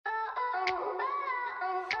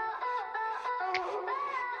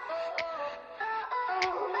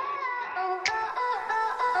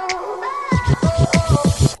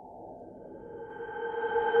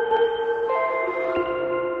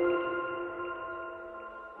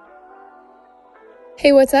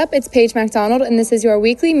Hey, what's up? It's Paige McDonald, and this is your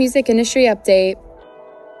weekly music industry update.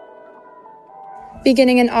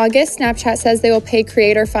 Beginning in August, Snapchat says they will pay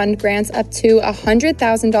Creator Fund grants up to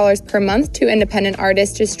 $100,000 per month to independent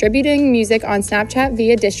artists distributing music on Snapchat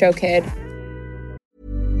via DistroKid.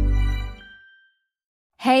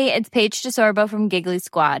 Hey, it's Paige DeSorbo from Giggly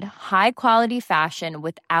Squad. High quality fashion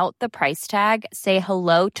without the price tag. Say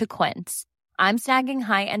hello to Quince. I'm snagging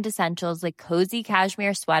high-end essentials like cozy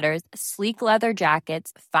cashmere sweaters, sleek leather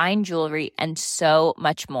jackets, fine jewelry, and so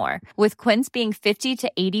much more. With Quince being 50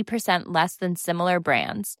 to 80% less than similar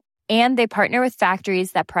brands. And they partner with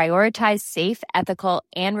factories that prioritize safe, ethical,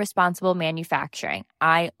 and responsible manufacturing.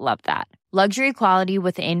 I love that. Luxury quality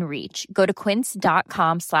within reach. Go to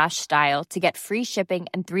quince.com/style to get free shipping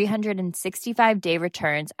and 365-day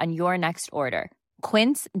returns on your next order.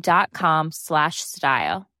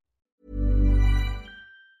 Quince.com/style.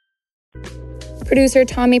 Producer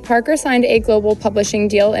Tommy Parker signed a global publishing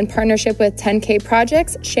deal in partnership with 10K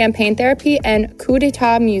Projects, Champagne Therapy, and Coup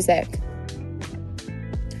d'Etat Music.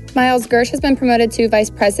 Miles Gersh has been promoted to Vice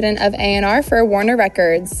President of A&R for Warner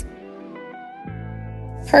Records.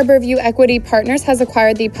 Harborview Equity Partners has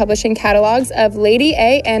acquired the publishing catalogs of Lady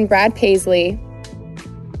A and Brad Paisley.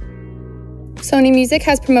 Sony Music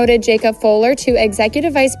has promoted Jacob Fuller to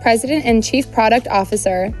Executive Vice President and Chief Product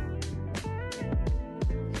Officer.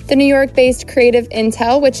 The New York-based Creative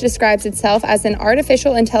Intel, which describes itself as an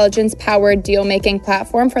artificial intelligence-powered deal-making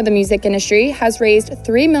platform for the music industry, has raised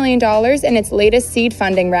 $3 million in its latest seed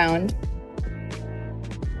funding round.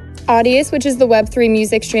 Audius, which is the Web3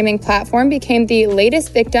 music streaming platform, became the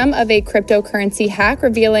latest victim of a cryptocurrency hack,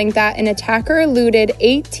 revealing that an attacker looted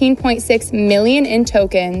 18.6 million in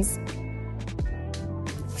tokens.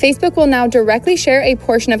 Facebook will now directly share a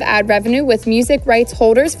portion of ad revenue with music rights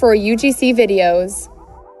holders for UGC videos.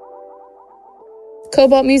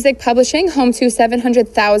 Cobalt Music Publishing, home to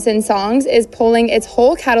 700,000 songs, is pulling its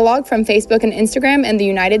whole catalog from Facebook and Instagram in the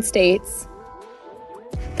United States.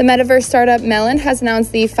 The metaverse startup Melon has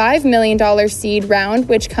announced the $5 million seed round,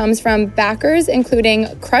 which comes from backers including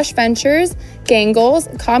Crush Ventures, Gangles,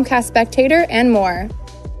 Comcast Spectator, and more.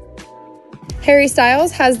 Harry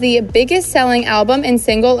Styles has the biggest selling album and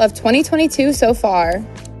single of 2022 so far.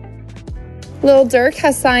 Lil Durk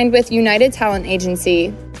has signed with United Talent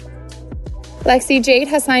Agency. Lexi Jade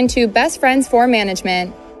has signed to Best Friends for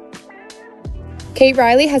Management. Kate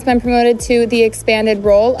Riley has been promoted to the expanded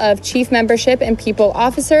role of Chief Membership and People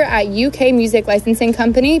Officer at UK music licensing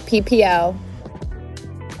company PPL.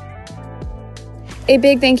 A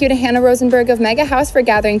big thank you to Hannah Rosenberg of Mega House for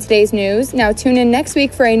gathering today's news. Now tune in next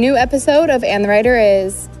week for a new episode of And the Writer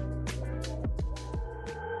Is.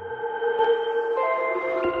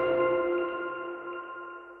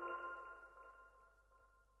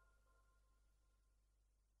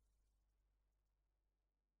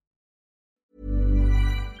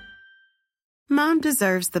 Mom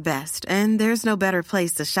deserves the best, and there's no better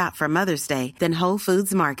place to shop for Mother's Day than Whole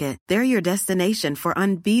Foods Market. They're your destination for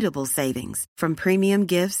unbeatable savings, from premium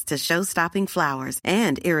gifts to show-stopping flowers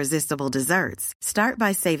and irresistible desserts. Start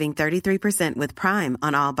by saving 33% with Prime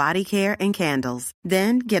on all body care and candles.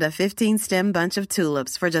 Then get a 15-stem bunch of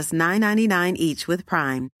tulips for just $9.99 each with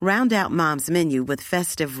Prime. Round out Mom's menu with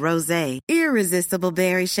festive rosé, irresistible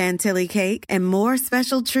berry chantilly cake, and more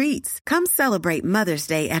special treats. Come celebrate Mother's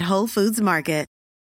Day at Whole Foods Market.